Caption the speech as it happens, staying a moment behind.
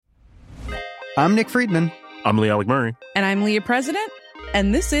I'm Nick Friedman. I'm Lee Alec Murray. And I'm Leah President.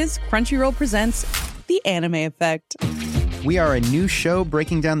 And this is Crunchyroll Presents The Anime Effect. We are a new show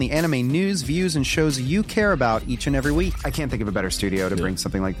breaking down the anime news, views, and shows you care about each and every week. I can't think of a better studio to bring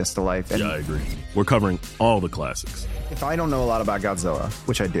something like this to life. And I agree. We're covering all the classics. if I don't know a lot about Godzilla,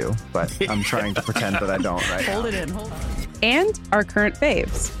 which I do, but I'm trying to pretend that I don't right now. Hold it in, hold on. And our current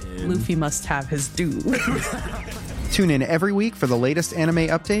faves. Luffy must have his due. Tune in every week for the latest anime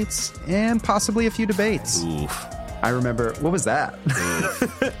updates and possibly a few debates. Oof. I remember, what was that?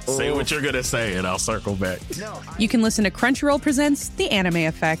 Say what you're going to say and I'll circle back. You can listen to Crunchyroll Presents The Anime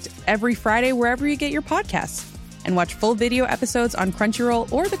Effect every Friday wherever you get your podcasts. And watch full video episodes on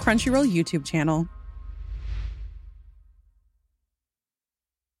Crunchyroll or the Crunchyroll YouTube channel.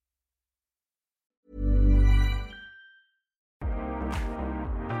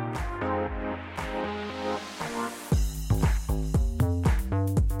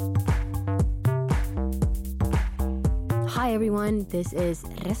 Hi everyone, this is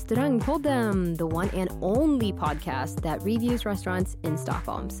Restaurangpodden, the one and only podcast that reviews restaurants in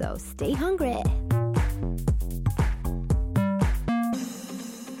Stockholm, so stay hungry!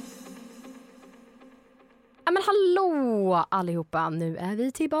 Men hallå allihopa, nu är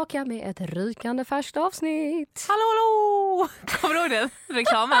vi tillbaka med ett rykande färskt avsnitt. Hallå! Kommer du ihåg den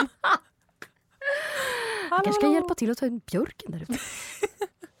reklamen? Jag kanske ska hjälpa till att ta ut björken där ute.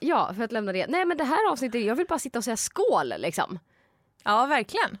 Ja, för att lämna det. Nej, men det här avsnittet, jag vill bara sitta och säga skål liksom. Ja,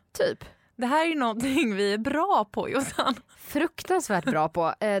 verkligen. Typ. Det här är ju någonting vi är bra på, Jossan. Fruktansvärt bra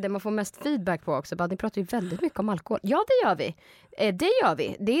på. Det man får mest feedback på också. Bara, ni pratar ju väldigt mycket om alkohol. Ja, det gör vi. Det gör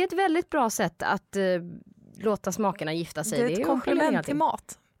vi. Det är ett väldigt bra sätt att låta smakerna gifta sig. Det är ett komplement till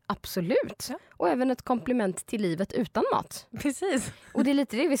mat. Absolut. Ja. Och även ett komplement till livet utan mat. Precis. Och det är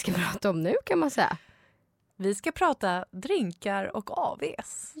lite det vi ska prata om nu, kan man säga. Vi ska prata drinkar och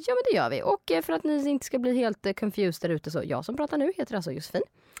AWs. Ja, men det gör vi. Och för att ni inte ska bli helt confused där ute, så jag som pratar nu heter alltså Josefin.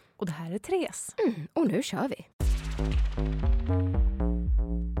 Och det här är Therese. Och nu kör vi.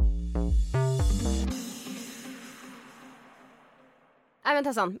 Men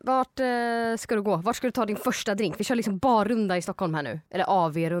Tessan, vart ska du gå? Vart ska du ta din första drink? Vi kör liksom barrunda i Stockholm här nu. Eller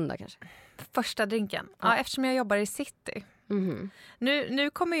AV-runda kanske. Första drinken. Ja, eftersom jag jobbar i city. Nu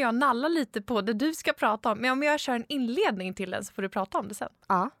kommer jag nalla lite på det du ska prata om. Men om jag kör en inledning till den så får du prata om det sen.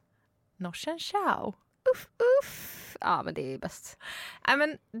 Ja. Nosh and Chow. Uff. Ja, men det är bäst.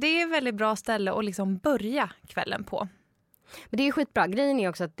 Men det är ett väldigt bra ställe att liksom börja kvällen på. Men det är skitbra. Grejen är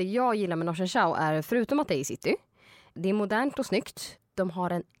också att det jag gillar med Nosh and Chow är, förutom att det är i city, det är modernt och snyggt. De har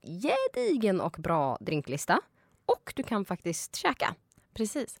en gedigen och bra drinklista. Och du kan faktiskt käka.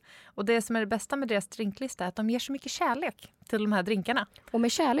 Precis. Och det som är det bästa med deras drinklista är att de ger så mycket kärlek till de här drinkarna. Och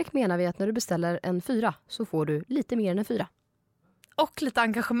med kärlek menar vi att när du beställer en 4 så får du lite mer än en 4. Och lite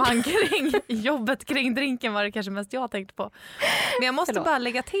engagemang kring jobbet kring drinken var det kanske mest jag tänkte på. Men jag måste bara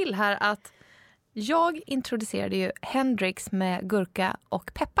lägga till här att jag introducerade ju Hendrix med gurka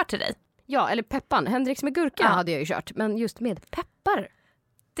och peppar till dig. Ja, eller peppan. Hendrix med gurka hade jag ju kört, men just med peppar.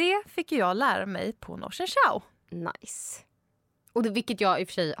 Det fick jag lära mig på Nosh and Chow. Nice. Och det, vilket jag i och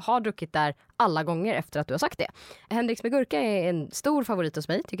för sig har druckit där alla gånger efter att du har sagt det. Hendrix med gurka är en stor favorit hos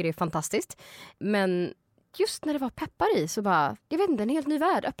mig. Tycker det är fantastiskt. Men just när det var peppar i så bara, jag vet inte, en helt ny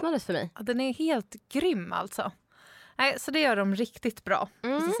värld öppnades för mig. Ja, den är helt grym alltså. Nej, så det gör de riktigt bra,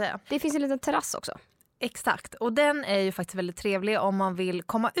 måste jag säga. Det finns en liten terrass också. Exakt, och den är ju faktiskt väldigt trevlig om man vill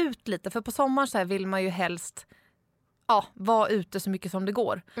komma ut lite. För på sommaren så här vill man ju helst vara ute så mycket som det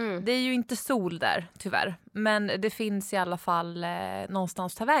går. Det är ju inte sol där, tyvärr. Men det finns i alla fall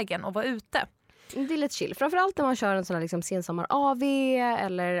någonstans ta vägen och vara ute. Det är lite chill. Framförallt när man kör en sån här liksom sensommar-AV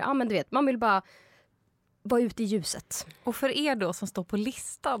eller, men du vet, man vill bara vara ute i ljuset. Och för er då som står på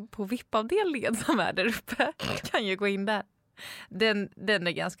listan på VIP-avdelningen som är där uppe, kan ju gå in där. Den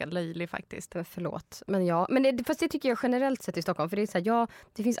är ganska löjlig faktiskt. Förlåt. Men fast det tycker jag generellt sett i Stockholm. För det är så här,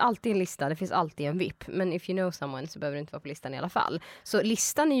 det finns alltid en lista, det finns alltid en VIP. Men if you know someone så behöver du inte vara på listan i alla fall. Så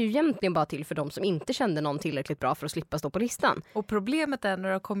listan är ju egentligen bara till för de som inte kände någon tillräckligt bra för att slippa stå på listan. Och problemet är när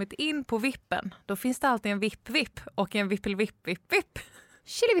du har kommit in på VIPen, då finns det alltid en VIP-VIP och en vippel-vipp-vipp-vipp.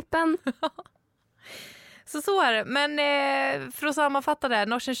 Chili-vippen! Så är det. Men för att sammanfatta det här,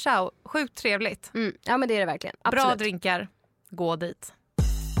 Nosh and Chow, sjukt trevligt. Ja, men det är det verkligen. Absolut. Bra drinkar. Gå dit.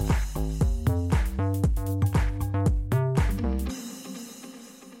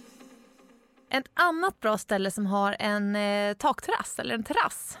 Ett annat bra ställe som har en takterrass eller en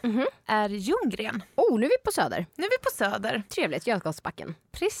terrass är Ljunggren. Nu är vi på Söder. Trevligt, Götgatsbacken.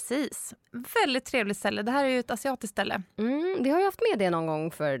 Precis. Väldigt trevligt ställe. Det här är ju ett asiatiskt ställe. Vi har ju haft med det någon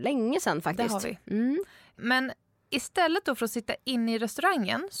gång för länge sedan faktiskt. Det har vi. Men istället då för att sitta inne i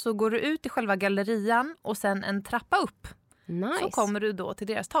restaurangen så går du ut i själva gallerian och sen en trappa upp. Nice. Så kommer du då till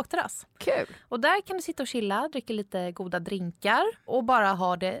deras takterrass. Kul. Och där kan du sitta och chilla, dricka lite goda drinkar och bara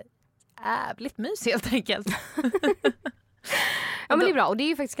ha det jävligt mysigt helt enkelt. Ja, men det är bra. Och det är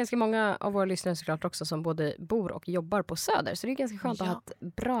ju faktiskt ganska många av våra lyssnare såklart också som både bor och jobbar på Söder. Så det är ganska skönt att ha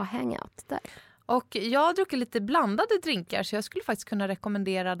ett bra hangout där. Och jag har druckit lite blandade drinkar så jag skulle faktiskt kunna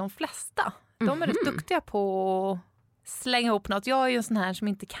rekommendera de flesta. De är rätt duktiga på att slänga ihop något. Jag är ju en sån här som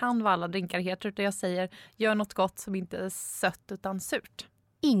inte kan vad alla drinkar heter utan jag säger gör något gott som inte är sött utan surt.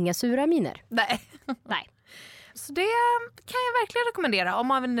 Inga sura miner. Nej. Så det kan jag verkligen rekommendera om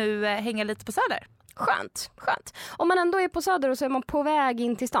man vill nu hänga lite på Söder. Skönt. Om man ändå är på Söder och så är man på väg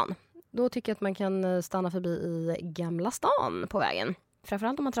in till stan. Då tycker jag att man kan stanna förbi i Gamla stan på vägen.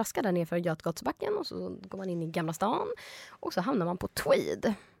 Framförallt om man traskar där ner för Götgatsbacken och så går man in i Gamla stan och så hamnar man på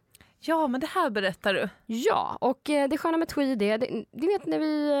Tweed. Ja, men det här berättar du. Ja, och det sköna med Tweed är, du vet när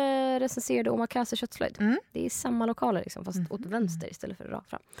vi recenserade Omakase köttslöjd. Det är samma lokaler liksom, fast åt vänster istället för rakt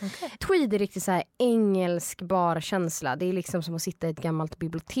fram. Okay. Tweed är riktigt så här engelsk barkänsla. Det är liksom som att sitta i ett gammalt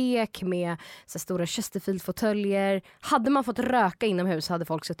bibliotek med så här stora Chesterfield-fåtöljer. Hade man fått röka inomhus hade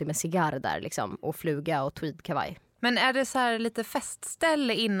folk suttit med cigarr där liksom, och fluga och tweedkavaj. Men är det så här lite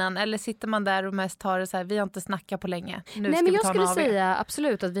festställe innan eller sitter man där och mest tar det så här vi har inte snackat på länge. Nej, men jag skulle säga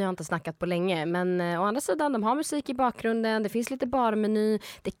absolut att vi har inte snackat på länge, men å andra sidan de har musik i bakgrunden, det finns lite barmeny.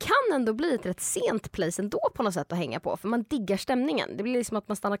 Det kan ändå bli ett rätt sent place ändå på något sätt att hänga på för man diggar stämningen. Det blir liksom att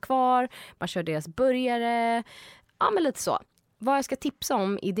man stannar kvar, man kör deras burgare. Ja, men lite så. Vad jag ska tipsa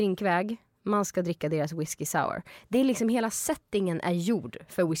om i drinkväg, man ska dricka deras whisky sour. Det är liksom hela settingen är gjord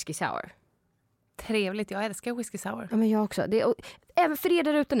för whisky sour. Trevligt, jag älskar whisky sour. Ja, men jag också. Även för er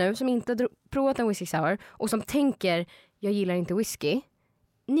där ute nu som inte provat en whisky sour och som tänker, jag gillar inte whisky.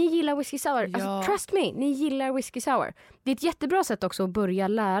 Ni gillar whisky sour. Ja. Alltså, trust me, ni gillar whisky sour. Det är ett jättebra sätt också att börja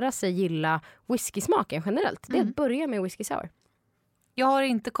lära sig gilla whiskysmaken generellt. Det är att börja med whisky sour. Jag har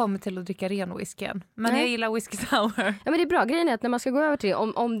inte kommit till att dricka ren whisky än, men jag gillar whisky sour. Ja, men det är bra. Grejen är att när man ska gå över till,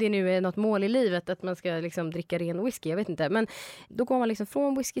 om det nu är något mål i livet att man ska liksom dricka ren whisky, jag vet inte. Men då går man liksom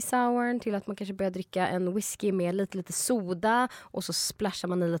från whisky sour till att man kanske börjar dricka en whisky med lite soda. Och så splashar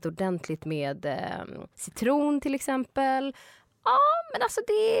man i lite ordentligt med citron till exempel. Ja, men alltså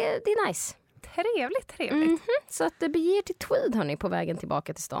det är nice. Trevligt. Så att det beger till Tweed hörni, på vägen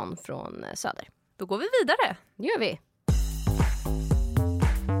tillbaka till stan från Söder. Då går vi vidare. Det gör vi.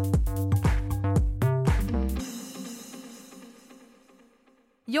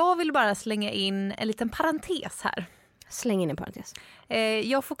 Jag vill bara slänga in en liten parentes här. Släng in en parentes.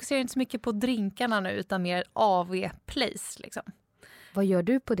 Jag fokuserar inte så mycket på drinkarna nu utan mer AV-place liksom. Vad gör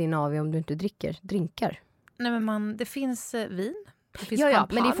du på din AV om du inte drinkar? Nej, men det finns vin. Det finns ja,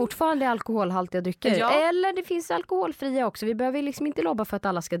 champagne. men det är fortfarande alkoholhaltiga drycker. Ja. Eller det finns alkoholfria också. Vi behöver liksom inte lobba för att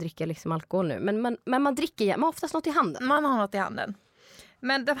alla ska dricka liksom alkohol nu. Men man dricker, man har oftast något i handen. Man har något i handen.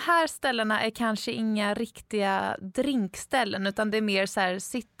 Men de här ställena är kanske inga riktiga drinkställen utan det är mer så här,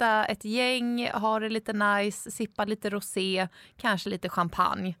 sitta ett gäng, ha det lite nice, sippa lite rosé, kanske lite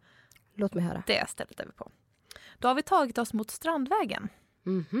champagne. Låt mig höra. Det stället är vi på. Då har vi tagit oss mot Strandvägen.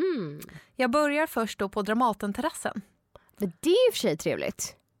 Jag börjar först då på DramatenTerrassen. Men det är i och för sig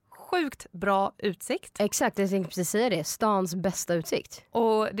trevligt. Sjukt bra utsikt. Exakt, jag tänkte precis säga det. Stans bästa utsikt.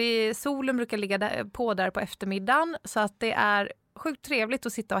 Och solen brukar ligga där på eftermiddagen så att det är sjukt trevligt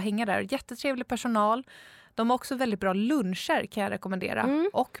att sitta och hänga där. Jättetrevlig personal. De har också väldigt bra luncher kan jag rekommendera.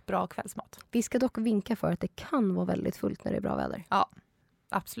 Och bra kvällsmat. Vi ska dock vinka för att det kan vara väldigt fullt när det är bra väder. Ja,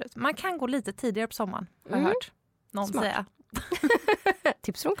 absolut. Man kan gå lite tidigare på sommaren. Har jag hört någon säga.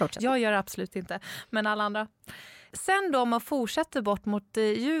 Tips från coachen. Jag gör absolut inte, men alla andra. Sen då om man fortsätter bort mot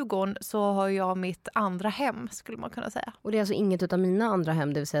Djurgården så har jag mitt andra hem skulle man kunna säga. Och det är alltså inget av mina andra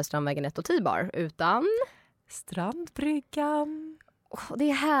hem, det vill säga Strandvägen 1 och T-bar, utan Strandbryggan. Det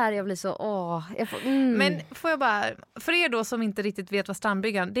är här jag blir så... Men får jag bara, för er då som inte riktigt vet vad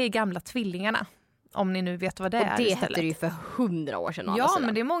Strandbryggan, det är gamla tvillingarna. Om ni nu vet vad det är. Och det hette det ju för 100 år sedan. Ja,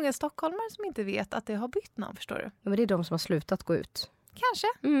 men det är många stockholmare som inte vet att det har bytt namn, förstår du. Ja, men det är de som har slutat gå ut. Kanske,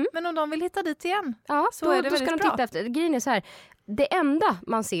 men om de vill hitta dit igen så då, är det då ska väldigt de bra. titta efter. Grejen är så här, det enda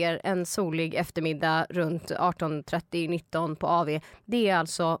man ser en solig eftermiddag runt 18:30-19 på AV, det är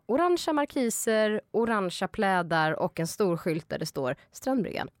alltså orangea markiser, orangea plädar och en stor skylt där det står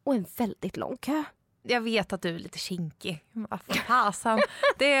Strandbryggan och en väldigt lång kö. Jag vet att du är lite kinkig. Fasan.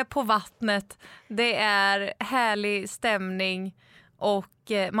 Det är på vattnet. Det är härlig stämning. och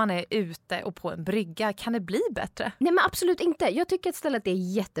man är ute och på en brygga. Kan det bli bättre? Nej, men absolut inte. Jag tycker att stället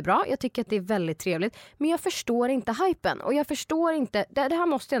är jättebra. Jag tycker att det är väldigt trevligt. Men jag förstår inte hypen. Och jag förstår inte, det här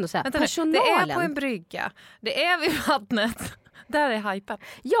måste jag ändå säga, personalen. Det är på en brygga. Det är vid vattnet. Där är hypen.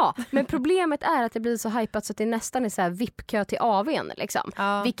 Ja, men problemet är att det blir så hypat så att det nästan är så här VIP-kö till AW:n liksom.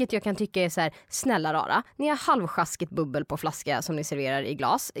 Ja. Vilket jag kan tycka är så här, snälla rara. Ni har halvsjaskigt bubbel på flaska som ni serverar i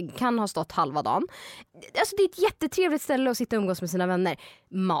glas. Kan ha stått halva dagen. Alltså det är ett jättetrevligt ställe att sitta och umgås med sina vänner.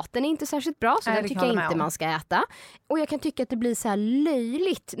 Maten är inte särskilt bra, så den tycker jag inte man ska äta. Och jag kan tycka att det blir så här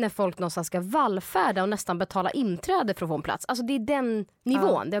löjligt när folk någonstans ska vallfärda och nästan betala inträde för att få en plats. Alltså det är den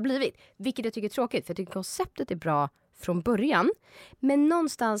nivån det har blivit. Vilket jag tycker är tråkigt, för jag tycker konceptet är bra från början. Men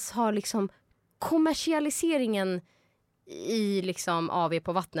någonstans har liksom kommersialiseringen i liksom AW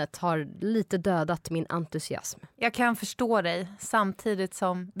på vattnet har lite dödat min entusiasm. Jag kan förstå dig, samtidigt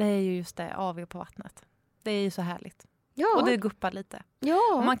som det är ju just det, AW på vattnet. Det är ju så härligt. Ja. Och det guppar lite. Ja.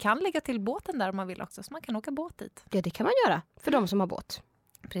 Och man kan lägga till båten där om man vill också, så man kan åka båt dit. Ja, det kan man göra för de som har båt.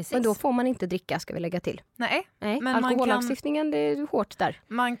 Precis. Men då får man inte dricka, ska vi lägga till. Nej, men alkohollagstiftningen, det är hårt där.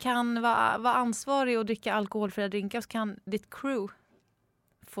 Man kan vara ansvarig och dricka alkoholfria drinkar, så kan ditt crew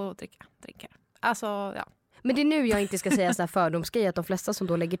få dricka drinkar. Alltså, ja. Men det är nu jag inte ska säga så här fördomsgrej, att de flesta som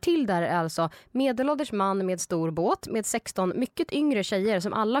då lägger till där är alltså medelålders man med stor båt med 16 mycket yngre tjejer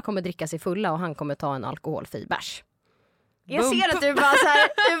som alla kommer dricka sig fulla och han kommer ta en alkoholfri bärs. Jag ser att du bara så här,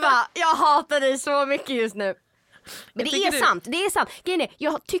 jag hatar dig så mycket just nu. Men det är sant. Grejen är,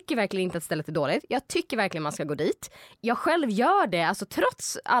 jag tycker verkligen inte att stället är dåligt. Jag tycker verkligen man ska gå dit. Jag själv gör det, alltså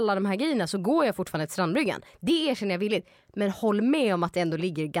trots alla de här grejerna så går jag fortfarande till Strandbryggan. Det erkänner jag villigt. Men håll med om att det ändå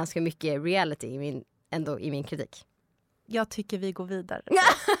ligger ganska mycket reality i min kritik. Jag tycker vi går vidare.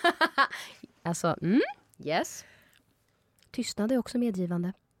 Alltså, yes. Tystnad är också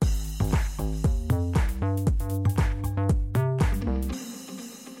medgivande.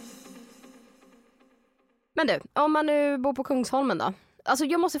 Men du, om man nu bor på Kungsholmen då. Alltså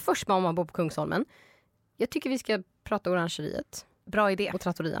jag måste först bara, om man bor på Kungsholmen. Jag tycker vi ska prata Orangeriet. Bra idé. Och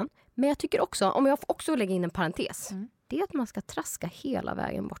Trattorian. Men jag tycker också, om jag får också lägga in en parentes. Det är att man ska traska hela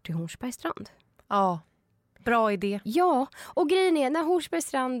vägen bort till Hornsbergsstrand. Ja, bra idé. Ja, och grejen är, när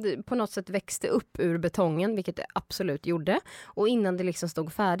Hornsbergsstrand på något sätt växte upp ur betongen, vilket det absolut gjorde. Och innan det liksom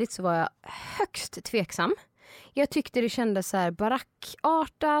stod färdigt så var jag högst tveksam. Jag tyckte det kändes så här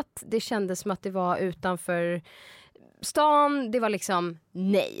barackartat. Det kändes som att det var utanför stan. Det var liksom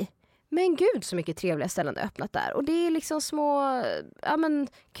nej. Men gud så mycket trevliga ställen det öppnat där. Och det är liksom små,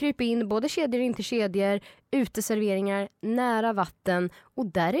 kryp in, både kedjor och inte kedjor, uteserveringar, nära vatten. Och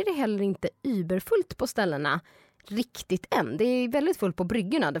där är det heller inte überfullt på ställena riktigt än. Det är väldigt fullt på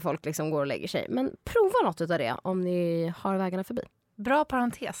bryggorna där folk liksom går och lägger sig. Men prova något av det om ni har vägarna förbi. Bra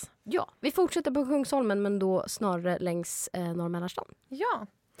parentes. Ja, vi fortsätter på Kungsholmen men då snarare längs Norrmällarstan. Ja,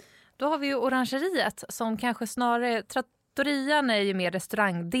 då har vi ju Orangeriet som kanske snarare... Trattorian är ju mer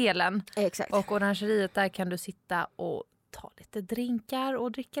restaurangdelen. Exakt. Och Orangeriet, där kan du sitta och ta lite drinkar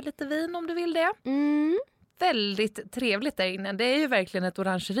och dricka lite vin om du vill det. Väldigt trevligt där inne. Det är ju verkligen ett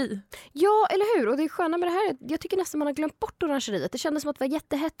orangeri. Ja, eller hur? Och det är sköna med det här. Jag tycker nästan man har glömt bort Orangeriet. Det kändes som att det var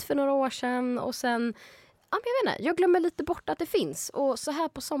jättehett för några år sedan och sen... Ja, jag vet inte, jag glömmer lite bort att det finns. Och så här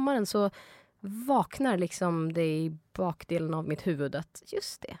på sommaren så vaknar liksom det i bakdelen av mitt huvud att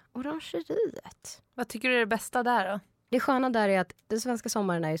just det, Orangeriet. Vad tycker du är det bästa där då? Det sköna där är att den svenska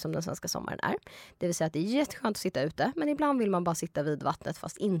sommaren är ju som den svenska sommaren är. Det vill säga att det är jätteskönt att sitta ute. Men ibland vill man bara sitta vid vattnet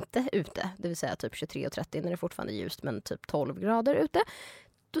fast inte ute. Det vill säga typ 23:30 när det är fortfarande ljust men typ 12 grader ute.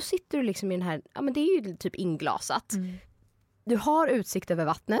 Då sitter du liksom i den här, ja men det är ju typ inglasat. Du har utsikt över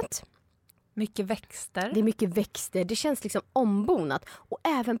vattnet. Mycket växter. Det är mycket växter. Det känns liksom ombonat. Och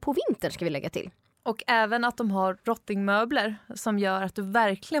även på vintern ska vi lägga till. Och även att de har rottingmöbler som gör att du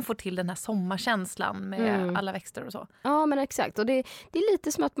verkligen får till den här sommarkänslan med alla växter och så. Ja, men exakt. Och det är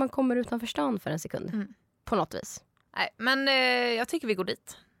lite som att man kommer utanför stan för en sekund. På något vis. Nej, men jag tycker vi går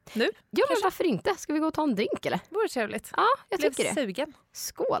dit. Nu? Ja, men varför inte? Ska vi gå och ta en drink eller? Det vore trevligt. Ja, jag tycker det. Sugen.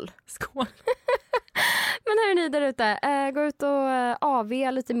 Skål. Skål. Men hörru ni där ute, gå ut och AV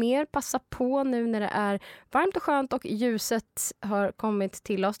lite mer. Passa på nu när det är varmt och skönt och ljuset har kommit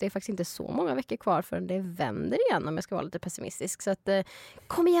till oss. Det är faktiskt inte så många veckor kvar förrän det vänder igen om jag ska vara lite pessimistisk. Så att,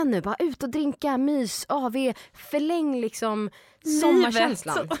 kom igen nu, bara ut och drinka, mys, AV, förläng liksom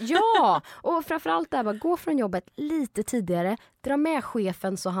sommarkänslan. Ja, och framförallt där, bara gå från jobbet lite tidigare. Dra med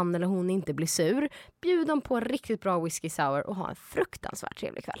chefen så han eller hon inte blir sur. Bjud dem på en riktigt bra whisky sour och ha en fruktansvärt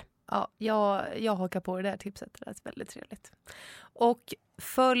trevlig kväll. Ja, jag hakar på det där tipset. Det är väldigt trevligt. Och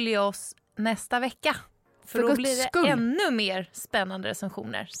följ oss nästa vecka. För då blir det ännu mer spännande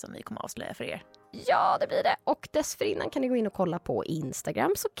recensioner som vi kommer att avslöja för er. Ja, det blir det. Och dessförinnan kan ni gå in och kolla på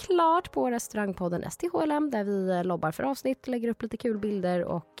Instagram såklart på restaurangpodden STHLM där vi lobbar för avsnitt, lägger upp lite kul bilder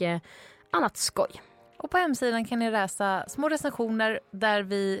och annat skoj. Och på hemsidan kan ni läsa små recensioner där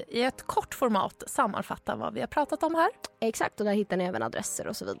vi i ett kort format sammanfattar vad vi har pratat om här. Exakt, och där hittar ni även adresser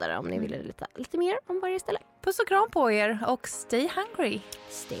och så vidare om ni vill lite mer om varje ställe. Puss och kram på er och stay hungry.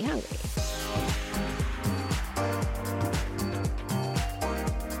 Stay hungry.